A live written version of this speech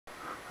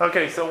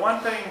Okay, so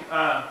one thing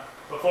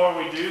before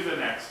we do the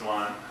next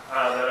one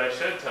that I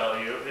should tell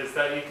you is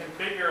that you can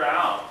figure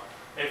out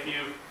if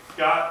you've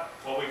got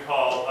what we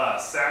call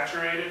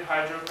saturated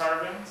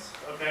hydrocarbons.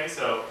 Okay,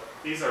 so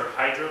these are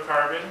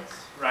hydrocarbons,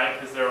 right?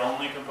 Because they're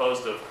only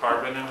composed of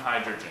carbon and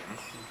hydrogen.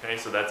 Okay,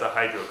 so that's a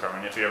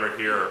hydrocarbon. If you ever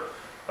hear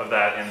of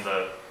that in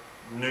the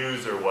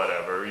news or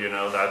whatever, you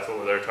know, that's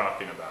what they're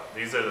talking about.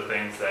 These are the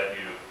things that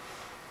you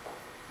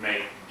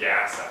make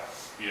gas out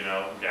of, you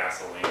know,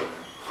 gasoline and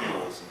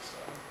fuels and stuff.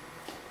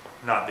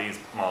 Not these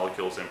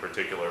molecules in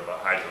particular, but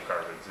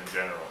hydrocarbons in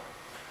general.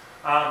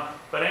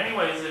 But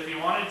anyways, if you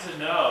wanted to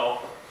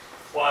know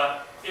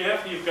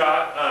if you've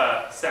got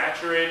a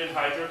saturated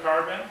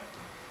hydrocarbon,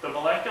 the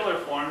molecular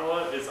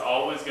formula is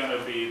always going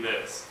to be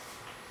this: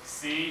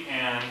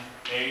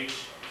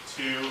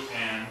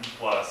 CnH2n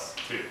plus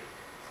 2.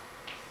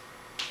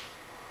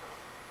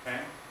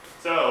 Okay?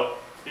 So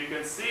you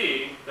can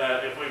see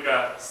that if we've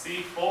got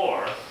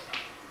C4,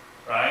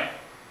 right,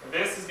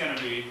 this is going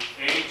to be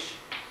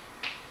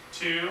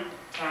H2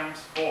 times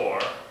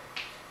 4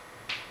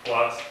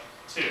 plus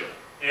 2,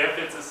 if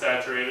it's a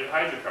saturated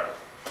hydrocarbon,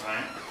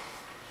 right?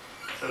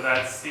 So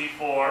that's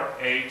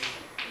C4H,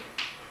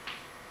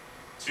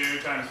 2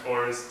 times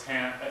 4 is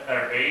 10,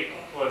 or 8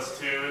 plus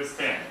 2 is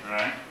 10,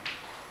 right?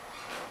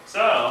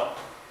 So,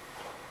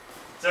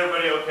 is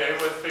everybody okay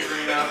with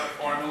figuring out the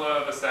formula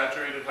of a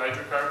saturated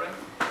hydrocarbon?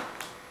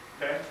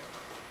 Okay.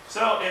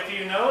 So, if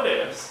you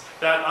notice,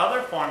 that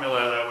other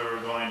formula that we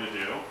were going to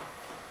do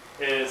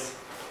is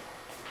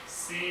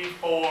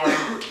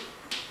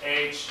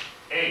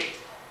C4H8.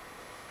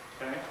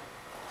 Okay.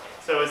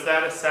 So, is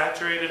that a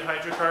saturated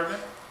hydrocarbon?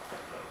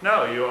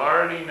 No, you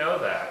already know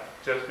that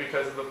just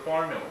because of the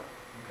formula.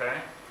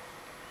 Okay.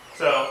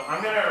 So,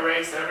 I'm going to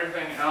erase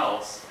everything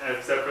else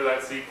except for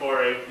that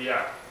C4H. Yeah.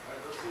 Are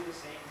those two the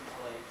same,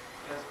 like,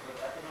 because with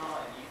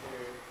ethanol and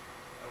ether,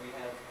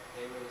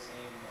 they were the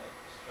same, like,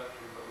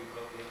 structure, but we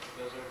broke it.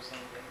 Those are the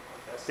same thing?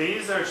 Like, that's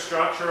These are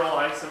structural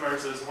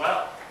isomers as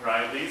well,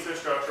 right? These are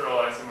structural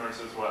isomers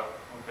as well,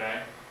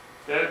 okay?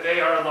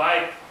 They are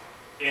like,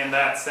 in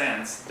that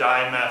sense,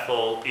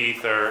 dimethyl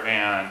ether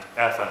and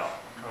ethanol,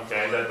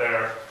 okay? That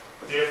they're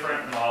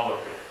different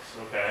molecules,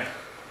 okay?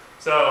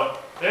 So,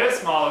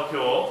 this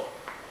molecule,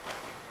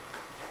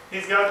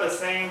 he's got the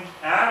same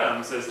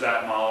atoms as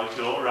that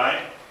molecule,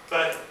 right?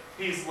 But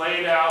he's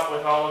laid out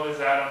with all of his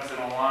atoms in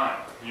a line.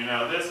 You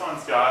know, this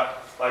one's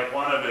got like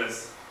one of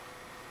his,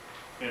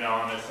 you know,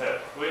 on his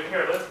hip. Wait,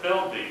 here, let's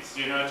build these,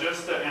 you know,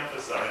 just to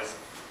emphasize.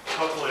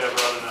 Hopefully I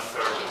brought enough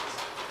garbage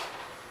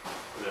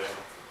today.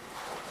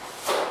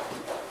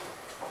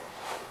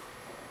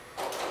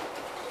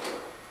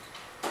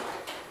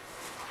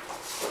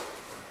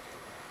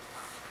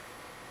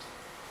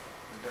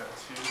 We've got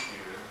 2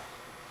 here.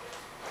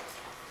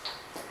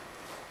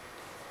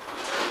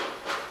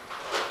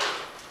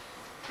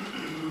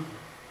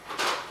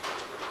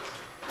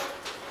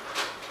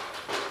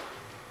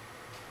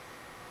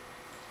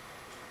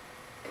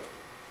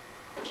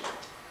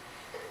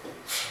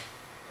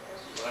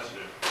 Bless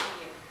you.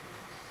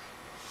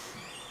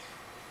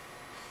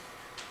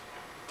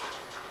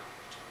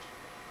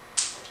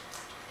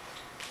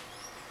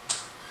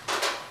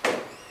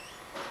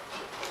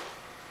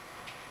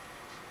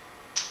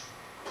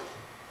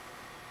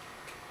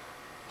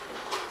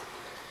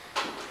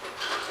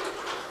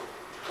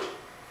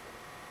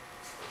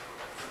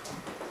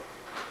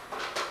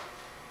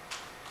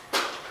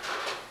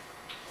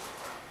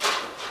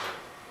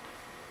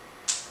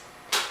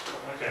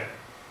 Okay,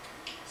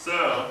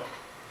 so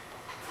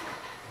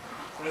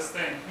this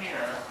thing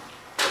here,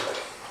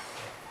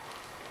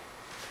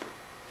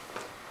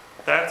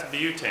 that's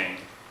butane,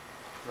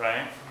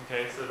 right?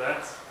 Okay, so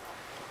that's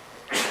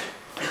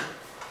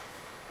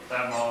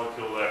that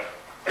molecule there.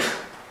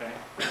 Okay.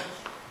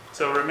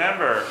 So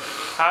remember,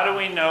 how do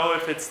we know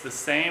if it's the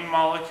same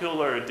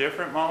molecule or a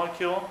different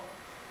molecule?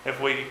 If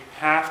we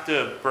have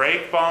to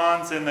break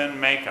bonds and then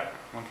make them,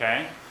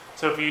 okay?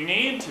 So if you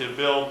need to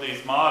build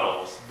these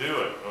models,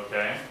 do it,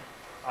 okay?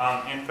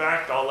 In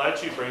fact, I'll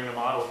let you bring the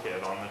model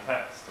kit on the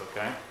test,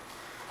 okay?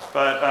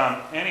 But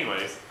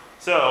anyways,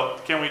 so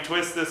can we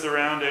twist this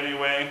around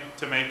anyway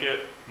to make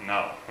it?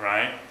 No,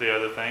 right? The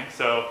other thing.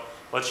 So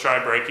let's try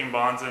breaking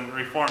bonds and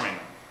reforming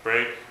them.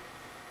 Break,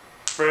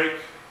 break,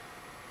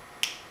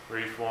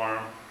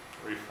 reform,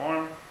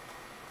 reform.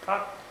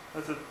 Ah,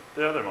 that's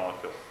the other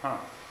molecule, huh?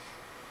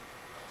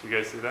 Do you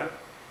guys see that?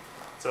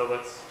 So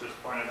let's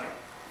just point it out.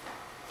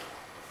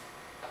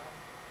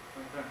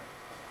 Okay.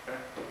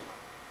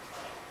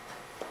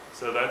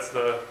 So that's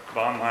the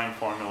bond line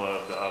formula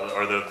of the other,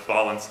 or the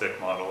ball and stick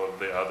model of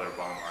the other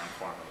bond line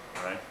formula,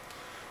 right?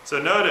 So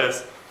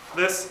notice,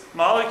 this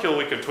molecule,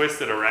 we could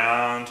twist it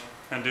around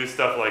and do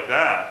stuff like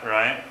that,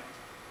 right?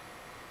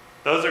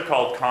 Those are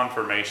called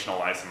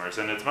conformational isomers,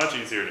 and it's much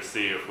easier to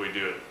see if we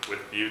do it with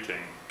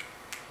butane.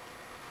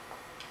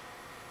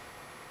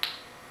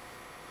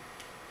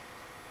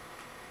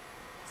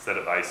 Instead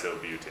of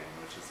isobutane,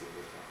 which is the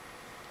other thing.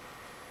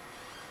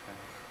 Okay.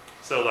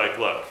 So like,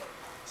 look.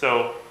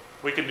 So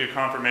we can do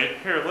confirmation.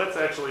 Here, let's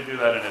actually do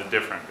that in a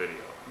different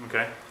video,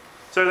 okay?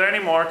 So are there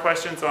any more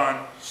questions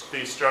on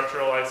these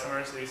structural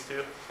isomers, these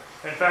two?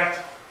 In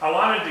fact, I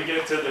wanted to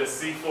get to the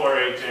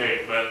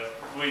C4H8, but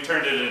we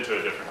turned it into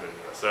a different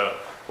video. So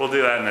we'll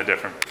do that in a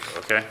different video,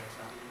 okay?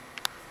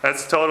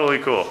 That's totally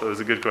cool. That was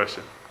a good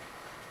question.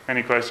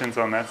 Any questions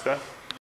on that stuff?